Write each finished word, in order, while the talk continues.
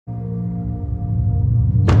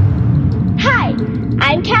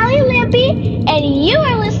I'm Callie Lampy, and you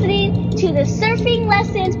are listening to the Surfing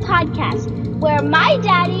Lessons Podcast, where my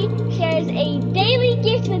daddy shares a daily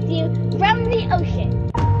gift with you from the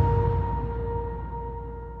ocean.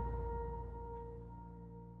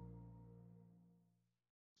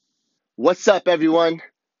 What's up, everyone?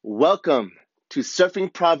 Welcome to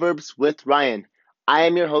Surfing Proverbs with Ryan. I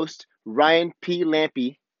am your host, Ryan P.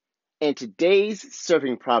 Lampy, and today's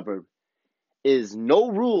surfing proverb is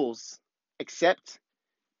no rules except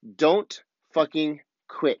don't fucking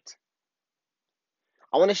quit.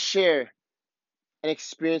 I want to share an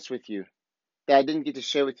experience with you that I didn't get to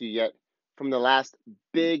share with you yet from the last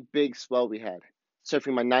big swell we had,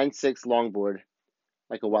 surfing my 9.6 longboard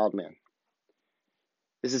like a wild man.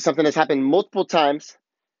 This is something that's happened multiple times,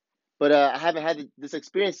 but I haven't had this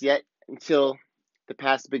experience yet until the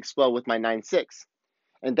past big swell with my 9.6.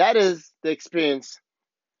 And that is the experience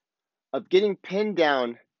of getting pinned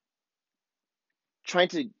down, trying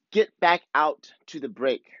to get back out to the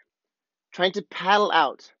break, trying to paddle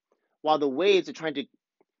out while the waves are trying to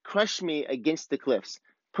crush me against the cliffs,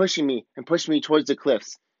 pushing me towards the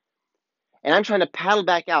cliffs. And I'm trying to paddle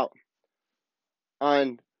back out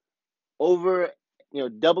on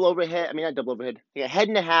double overhead. Not double overhead, a head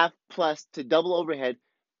and a half plus to double overhead,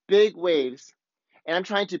 big waves. And I'm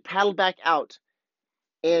trying to paddle back out.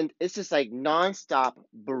 And it's just like nonstop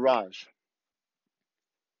barrage.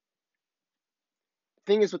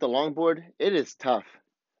 Thing is with the longboard, it is tough.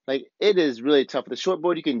 Like, it is really tough. With the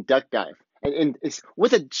shortboard, you can duck dive. And it's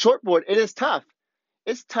with a shortboard, it is tough.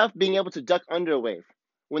 It's tough being able to duck under a wave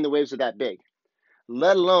when the waves are that big.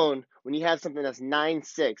 Let alone when you have something that's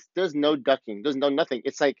 9.6, there's no ducking. There's no nothing.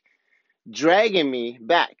 It's like dragging me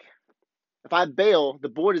back. If I bail, the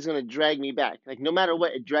board is going to drag me back. Like, no matter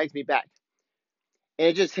what, it drags me back. And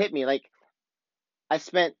it just hit me. Like, I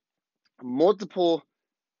spent multiple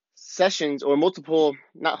sessions, or multiple,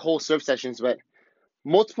 not whole surf sessions, but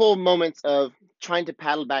multiple moments of trying to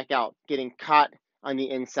paddle back out, getting caught on the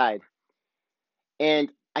inside.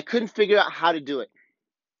 And I couldn't figure out how to do it.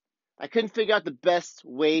 I couldn't figure out the best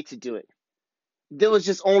way to do it. There was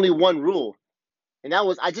just only one rule, and that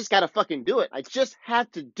was I just gotta fucking do it. I just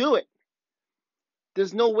have to do it.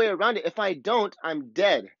 There's no way around it. If I don't, I'm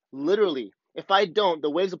dead. Literally. If I don't,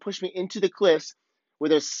 the waves will push me into the cliffs where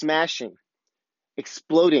they're smashing,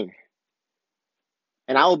 exploding,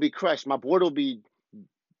 and I will be crushed. My board will be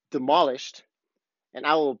demolished, and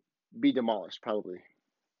I will be demolished probably.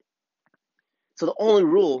 So the only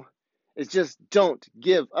rule is just don't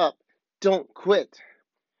give up. Don't quit.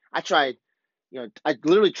 I tried, I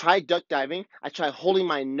literally tried duck diving. I tried holding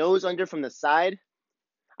my nose under from the side.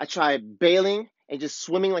 I tried bailing and just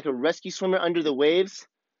swimming like a rescue swimmer under the waves,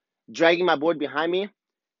 dragging my board behind me.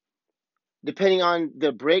 Depending on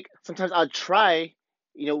the break, sometimes I'll try,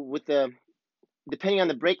 depending on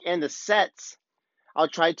the break and the sets, I'll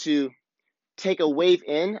try to take a wave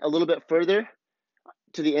in a little bit further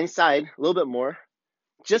to the inside, a little bit more,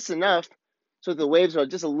 just enough so the waves are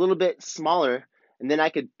just a little bit smaller, and then I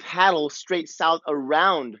could paddle straight south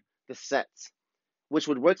around the sets, which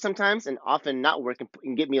would work sometimes and often not work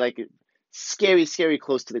and get me like scary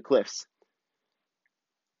close to the cliffs.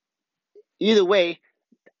 Either way,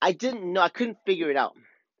 I didn't know, I couldn't figure it out.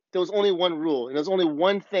 There was only one rule, and there was only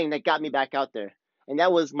one thing that got me back out there, and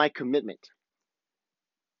that was my commitment.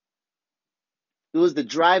 It was the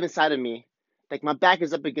drive inside of me. Like, my back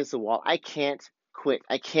is up against the wall. I can't quit.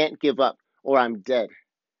 I can't give up, or I'm dead.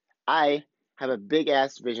 I have a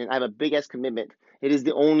big-ass vision. I have a big-ass commitment. It is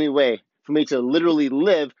the only way for me to literally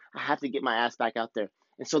live. I have to get my ass back out there.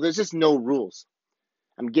 And so there's just no rules.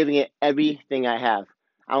 I'm giving it everything I have.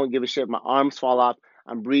 I don't give a shit if my arms fall off.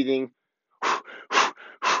 I'm breathing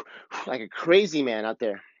like a crazy man out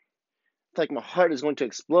there. It's like my heart is going to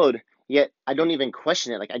explode, yet I don't even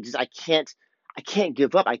question it. Like, I can't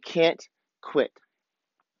give up. I can't quit.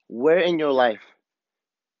 Where in your life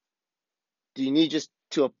do you need just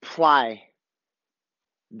to apply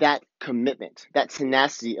that commitment, that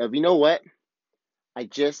tenacity of, you know what? I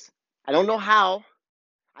don't know how.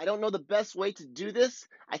 I don't know the best way to do this.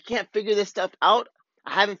 I can't figure this stuff out.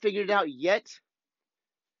 I haven't figured it out yet.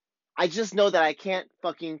 I just know that I can't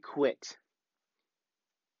fucking quit.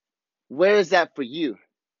 Where is that for you?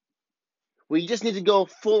 Where you just need to go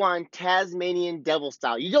full on Tasmanian Devil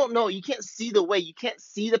style. You don't know. You can't see the way. You can't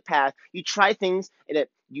see the path. You try things and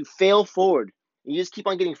you fail forward. You just keep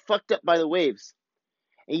on getting fucked up by the waves.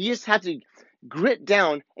 And you just have to grit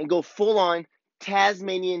down and go full on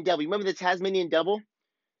Tasmanian Devil. You remember the Tasmanian Devil?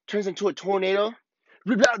 Turns into a tornado.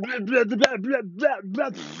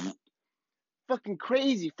 Fucking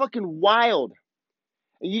crazy. Fucking wild.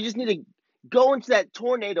 And you just need to go into that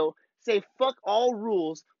tornado, say fuck all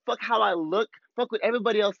rules, fuck how I look, fuck what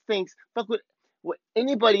everybody else thinks, fuck what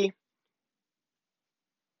anybody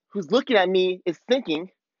who's looking at me is thinking,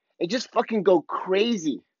 and just fucking go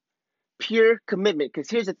crazy. Pure commitment. Because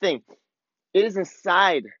here's the thing, it is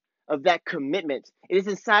inside of that commitment, it is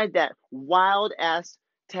inside that wild ass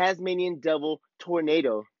Tasmanian Devil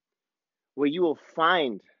tornado where you will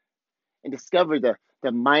find and discover the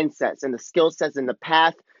mindsets and the skill sets and the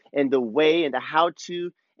path and the way and the how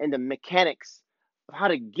to and the mechanics of how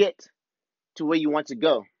to get to where you want to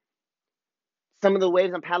go. Some of the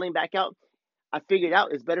waves I'm paddling back out, I figured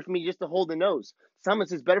out it's better for me just to hold the nose. Some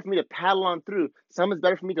it's just better for me to paddle on through. Some it's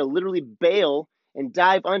better for me to literally bail and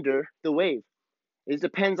dive under the wave. It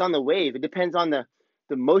depends on the wave. It depends on the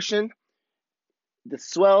motion, the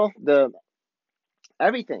swell, the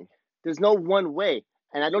everything. There's no one way.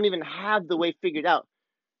 And I don't even have the way figured out.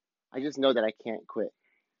 I just know that I can't quit.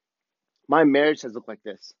 My marriage has looked like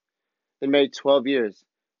this. Been married 12 years.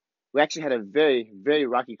 We actually had a very, very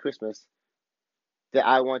rocky Christmas that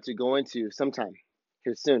I want to go into sometime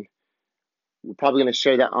here soon. We're probably going to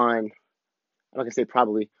share that on, I'm not going to say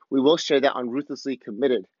probably, we will share that on Ruthlessly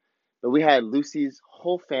Committed. But we had Lucy's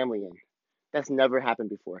whole family in. That's never happened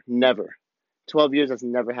before. Never. 12 years, that's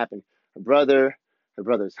never happened. Her brother, her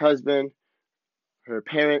brother's husband, her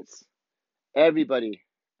parents, everybody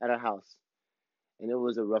at our house. And it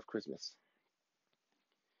was a rough Christmas.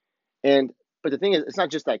 But the thing is, it's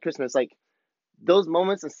not just that Christmas. Like those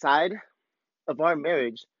moments aside of our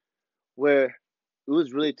marriage where it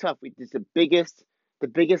was really tough. We did the biggest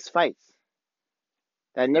fights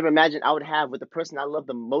that I never imagined I would have with the person I love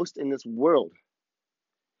the most in this world.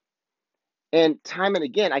 And time and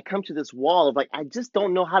again, I come to this wall of like, I just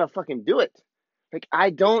don't know how to fucking do it. Like, I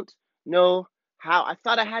don't know how. I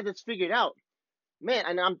thought I had this figured out. Man,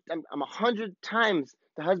 and I'm 100 times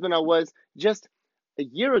the husband I was just a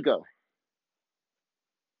year ago.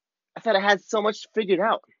 I thought I had so much figured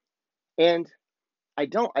out. And I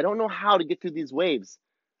don't know how to get through these waves.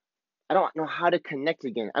 I don't know how to connect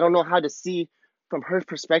again. I don't know how to see from her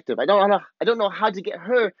perspective. I don't know how to get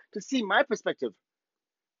her to see my perspective.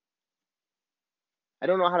 I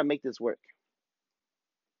don't know how to make this work.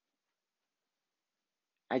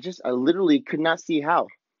 I literally could not see how.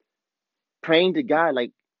 Praying to God,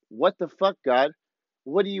 like, what the fuck, God?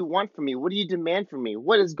 What do you want from me? What do you demand from me?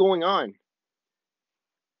 What is going on?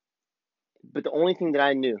 But the only thing that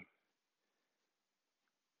I knew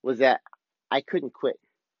was that I couldn't quit.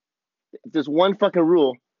 If there's one fucking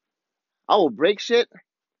rule, I will break shit.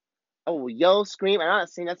 I will yell, scream. And I'm not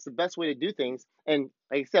saying that's the best way to do things. And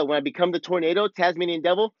like I said, when I become the tornado, Tasmanian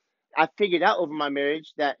Devil, I figured out over my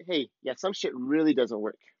marriage that, hey, yeah, some shit really doesn't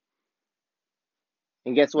work.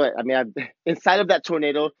 And guess what? I mean, inside of that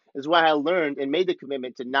tornado is why I learned and made the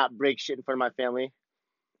commitment to not break shit in front of my family.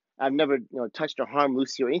 I've never, touched or harmed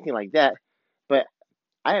Lucy or anything like that. But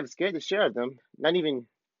I have scared the shit out of them. Not even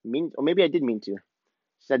mean, or maybe I did mean to.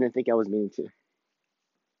 Just I didn't think I was meaning to.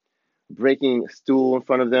 Breaking a stool in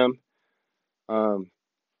front of them.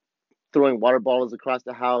 Throwing water bottles across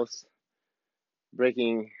the house.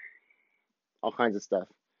 Breaking all kinds of stuff.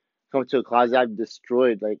 Come to a closet, I've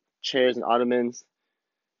destroyed like chairs and ottomans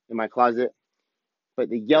in my closet. But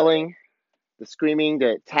the yelling, the screaming,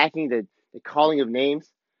 the attacking, the calling of names,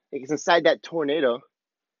 like it's inside that tornado.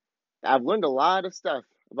 I've learned a lot of stuff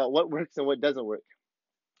about what works and what doesn't work.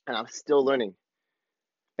 And I'm still learning.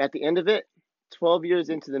 At the end of it, 12 years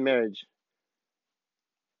into the marriage,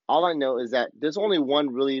 all I know is that there's only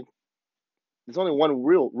one real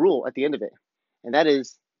rule at the end of it. And that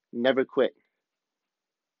is never quit.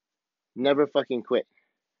 Never fucking quit.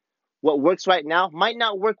 What works right now might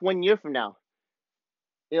not work 1 year from now.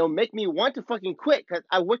 It'll make me want to fucking quit because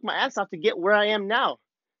I worked my ass off to get where I am now.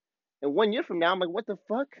 And 1 year from now, I'm like, what the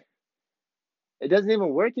fuck? It doesn't even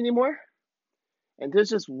work anymore? And there's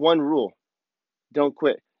just one rule. Don't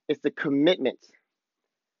quit. It's the commitment.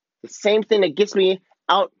 The same thing that gets me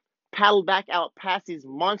out, paddle back out past these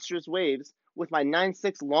monstrous waves with my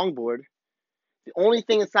 9.6 longboard. The only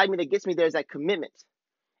thing inside me that gets me there is that commitment.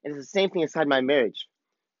 And it's the same thing inside my marriage.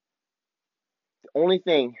 The only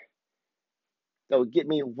thing that will get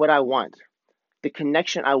me what I want, the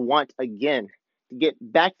connection I want again, to get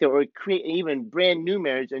back there or create an even brand new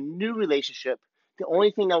marriage, a new relationship, the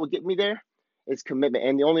only thing that will get me there is commitment.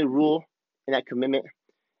 And the only rule in that commitment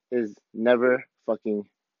is never fucking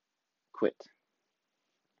quit.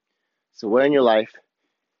 So where in your life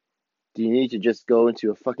do you need to just go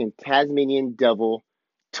into a fucking Tasmanian Devil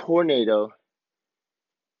tornado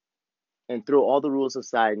and throw all the rules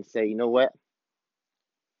aside and say, you know what?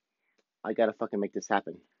 I gotta fucking make this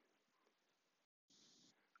happen.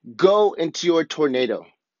 Go into your tornado.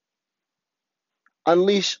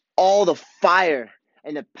 Unleash all the fire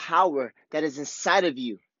and the power that is inside of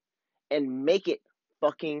you and make it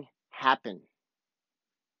fucking happen.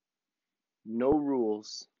 No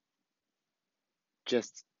rules.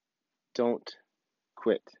 Just don't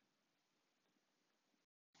quit.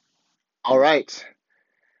 All right.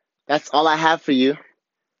 That's all I have for you.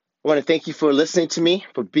 I want to thank you for listening to me,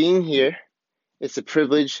 for being here. It's a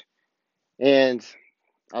privilege, and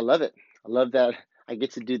I love it. I love that I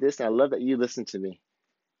get to do this, and I love that you listen to me.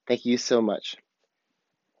 Thank you so much.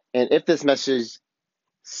 And if this message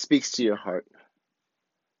speaks to your heart, I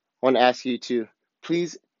want to ask you to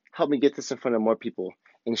please help me get this in front of more people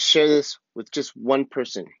and share this with just one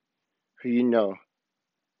person who you know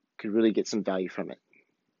could really get some value from it.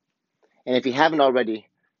 And if you haven't already,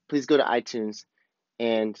 please go to iTunes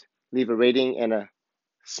and leave a rating and a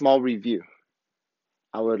small review.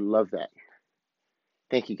 I would love that.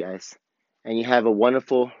 Thank you, guys. And you have a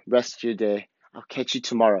wonderful rest of your day. I'll catch you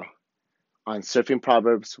tomorrow on Surfing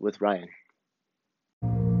Proverbs with Ryan.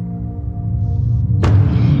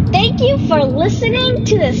 Thank you for listening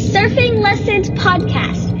to the Surfing Lessons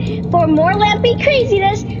podcast. For more Lampy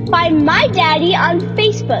craziness, find my daddy on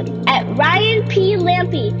Facebook at Ryan P.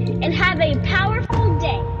 Lampy and have a powerful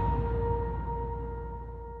day.